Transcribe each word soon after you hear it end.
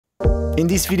In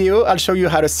this video, I'll show you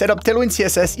how to set up Tailwind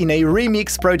CSS in a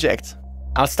remix project.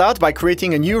 I'll start by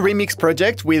creating a new remix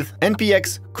project with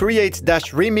npx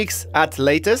create-remix at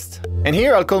latest. And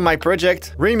here I'll call my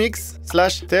project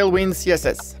remix/Tailwind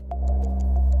CSS.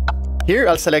 Here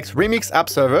I'll select Remix App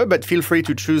Server, but feel free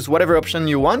to choose whatever option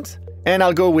you want. And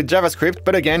I'll go with JavaScript,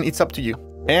 but again, it's up to you.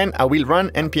 And I will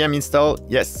run npm install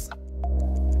yes.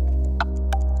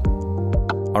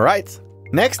 All right.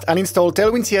 Next, I'll install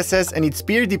Tailwind CSS and its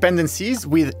peer dependencies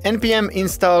with npm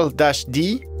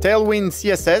install-d, Tailwind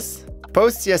CSS,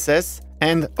 post CSS,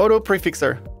 and auto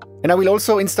prefixer. And I will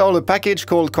also install a package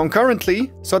called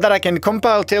concurrently so that I can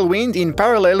compile Tailwind in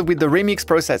parallel with the remix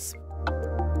process.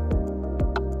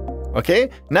 Okay,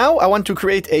 now I want to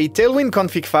create a Tailwind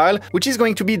config file, which is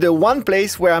going to be the one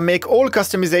place where I make all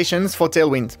customizations for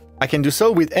Tailwind. I can do so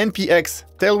with npx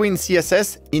Tailwind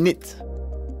CSS init.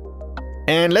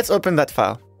 And let's open that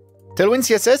file. Tailwind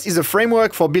CSS is a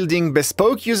framework for building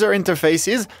bespoke user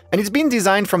interfaces, and it's been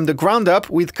designed from the ground up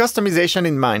with customization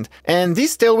in mind. And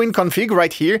this Tailwind config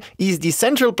right here is the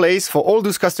central place for all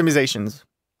those customizations.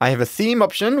 I have a theme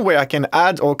option where I can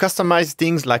add or customize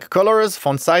things like colors,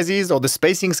 font sizes, or the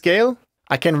spacing scale.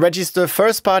 I can register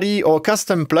first-party or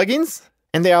custom plugins.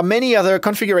 And there are many other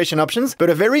configuration options, but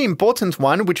a very important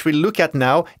one, which we'll look at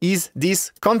now, is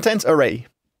this content array.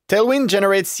 Tailwind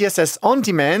generates CSS on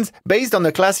demand based on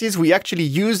the classes we actually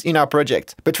use in our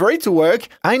project. But for it to work,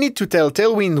 I need to tell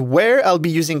Tailwind where I'll be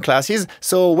using classes,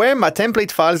 so where my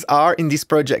template files are in this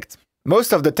project.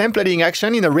 Most of the templating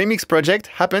action in a remix project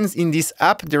happens in this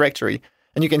app directory.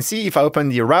 And you can see if I open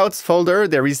the routes folder,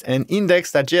 there is an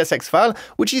index.jsx file,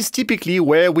 which is typically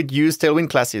where we'd use Tailwind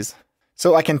classes.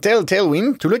 So I can tell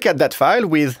Tailwind to look at that file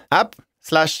with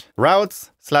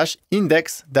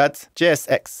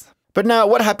app/routes/index.jsx. But now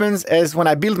what happens is when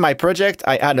I build my project,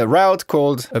 I add a route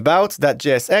called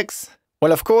about.jsx.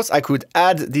 Well, of course, I could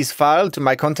add this file to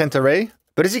my content array.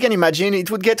 But as you can imagine, it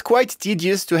would get quite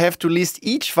tedious to have to list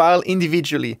each file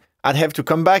individually. I'd have to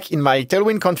come back in my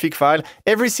Tailwind config file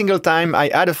every single time I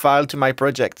add a file to my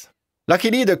project.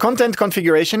 Luckily, the content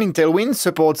configuration in Tailwind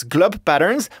supports glob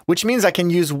patterns, which means I can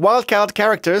use wildcard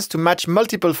characters to match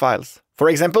multiple files. For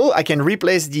example, I can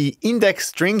replace the index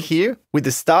string here with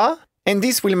a star, and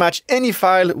this will match any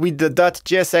file with the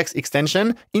 .jsx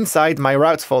extension inside my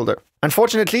routes folder.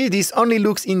 Unfortunately, this only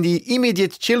looks in the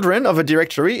immediate children of a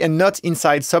directory and not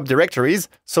inside subdirectories,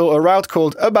 so a route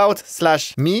called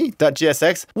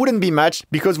about/me.jsx wouldn't be matched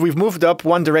because we've moved up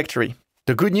one directory.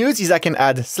 The good news is I can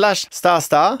add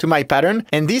 /** to my pattern,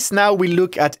 and this now will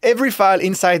look at every file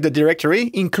inside the directory,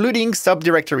 including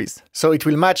subdirectories. So it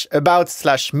will match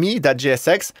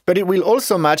about/me.jsx, but it will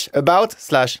also match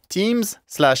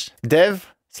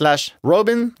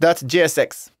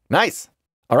about/teams/dev/robin.jsx. Nice!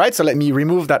 Alright, so let me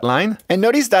remove that line. And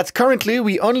notice that currently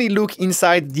we only look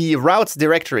inside the routes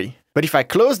directory. But if I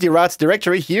close the routes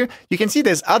directory here, you can see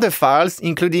there's other files,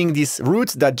 including this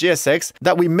root.jsx,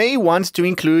 that we may want to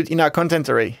include in our content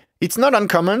array. It's not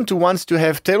uncommon to want to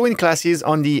have Tailwind classes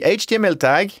on the HTML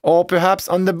tag or perhaps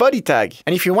on the body tag.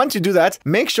 And if you want to do that,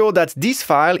 make sure that this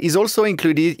file is also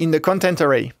included in the content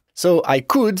array. So I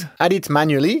could add it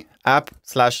manually,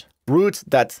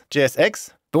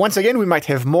 app/root.jsx. But once again, we might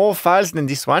have more files than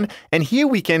this one. And here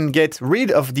we can get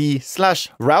rid of the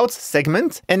 /routes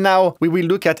segment. And now we will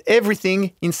look at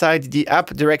everything inside the app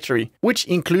directory, which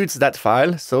includes that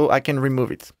file. So I can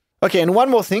remove it. Okay, and one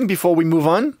more thing before we move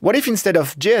on. What if instead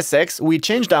of JSX, we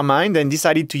changed our mind and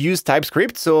decided to use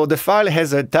Typescript, so the file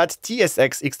has a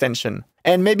 .tsx extension?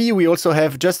 And maybe we also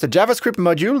have just a JavaScript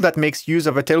module that makes use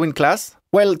of a Tailwind class?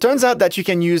 Well, it turns out that you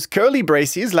can use curly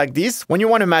braces like this when you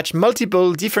want to match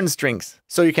multiple different strings.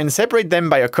 So you can separate them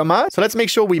by a comma. So let's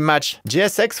make sure we match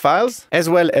JSX files as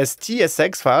well as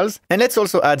TSX files. And let's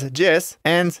also add JS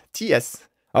and TS.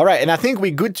 All right, and I think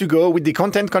we're good to go with the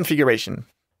content configuration.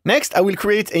 Next, I will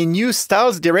create a new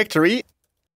styles directory,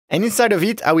 and inside of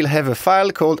it, I will have a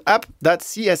file called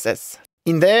app.css.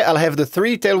 In there, I'll have the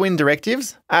three Tailwind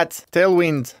directives at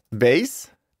Tailwind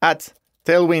base, at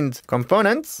Tailwind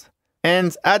components,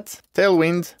 and at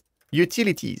Tailwind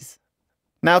utilities.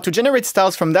 Now, to generate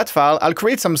styles from that file, I'll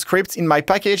create some scripts in my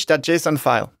package.json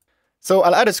file. So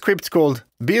I'll add a script called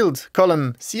build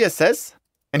column CSS,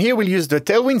 and here we'll use the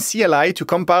Tailwind CLI to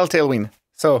compile Tailwind.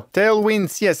 So Tailwind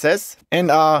CSS,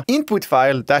 and our input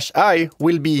file -i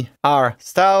will be our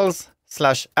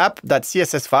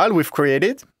styles/app.css file we've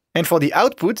created. And for the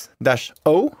output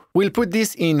 -o, we'll put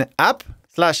this in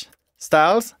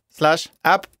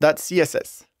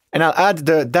app/styles/app.css. And I'll add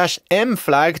the -m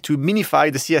flag to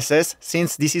minify the CSS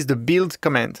since this is the build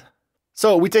command.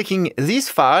 So we're taking this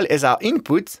file as our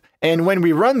input, and when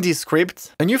we run this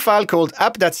script, a new file called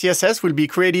app.css will be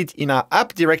created in our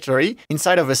app directory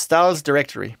inside of a styles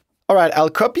directory. All right, I'll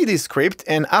copy this script,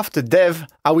 and after dev,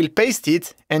 I will paste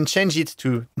it and change it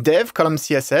to dev column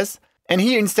CSS. And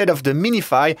here, instead of the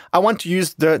minify, I want to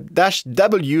use the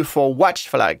 -w for watch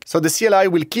flag. So the CLI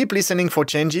will keep listening for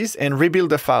changes and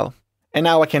rebuild the file. And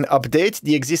now I can update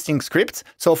the existing script.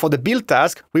 So for the build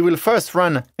task, we will first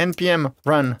run npm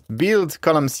run build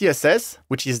column CSS,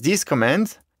 which is this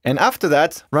command. And after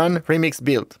that, run remix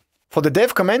build. For the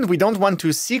dev command, we don't want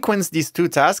to sequence these two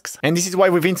tasks. And this is why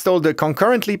we've installed the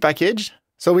concurrently package.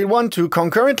 So we want to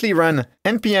concurrently run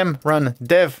npm run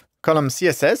dev column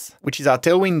CSS, which is our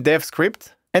Tailwind dev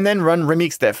script, and then run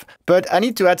remix dev. But I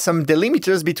need to add some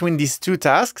delimiters between these two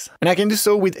tasks, and I can do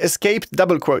so with escape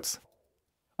double quotes.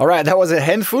 All right, that was a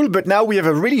handful, but now we have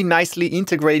a really nicely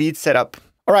integrated setup.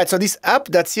 All right, so this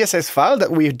app.css file that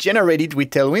we've generated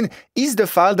with Tailwind is the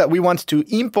file that we want to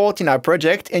import in our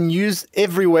project and use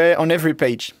everywhere on every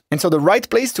page. And so the right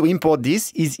place to import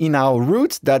this is in our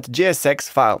root.jsx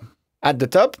file. At the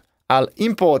top, I'll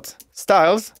import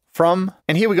styles from,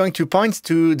 and here we're going to point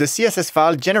to the CSS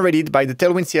file generated by the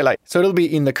Tailwind CLI. So it'll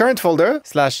be in the current folder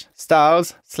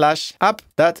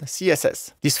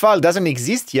 /styles/app.css. This file doesn't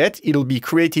exist yet. It'll be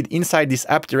created inside this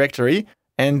app directory,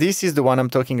 and this is the one I'm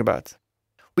talking about.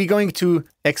 We're going to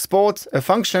export a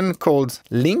function called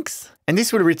links, and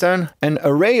this will return an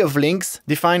array of links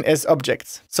defined as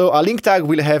objects. So our link tag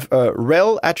will have a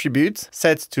rel attribute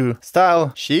set to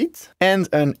style sheet and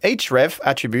an href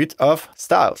attribute of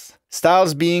styles.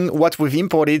 Styles being what we've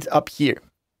imported up here.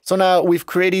 So now we've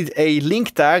created a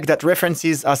link tag that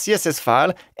references our CSS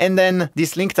file, and then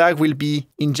this link tag will be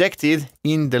injected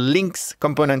in the links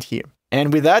component here.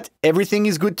 And with that, everything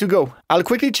is good to go. I'll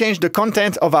quickly change the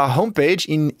content of our homepage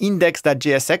in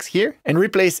index.jsx here and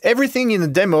replace everything in the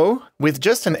demo with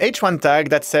just an h1 tag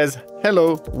that says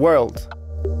hello world.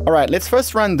 All right, let's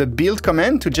first run the build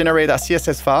command to generate our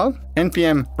CSS file,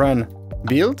 npm run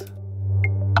build.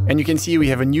 And you can see we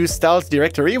have a new styles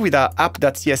directory with our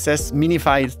app.css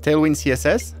minified Tailwind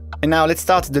CSS. And now let's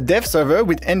start the dev server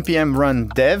with npm run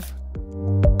dev.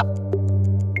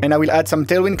 And I will add some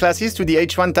Tailwind classes to the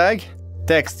h1 tag.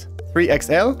 Text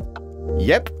 3XL.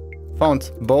 Yep.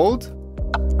 Font bold.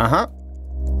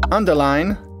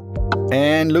 Underline.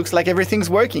 And looks like everything's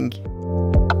working.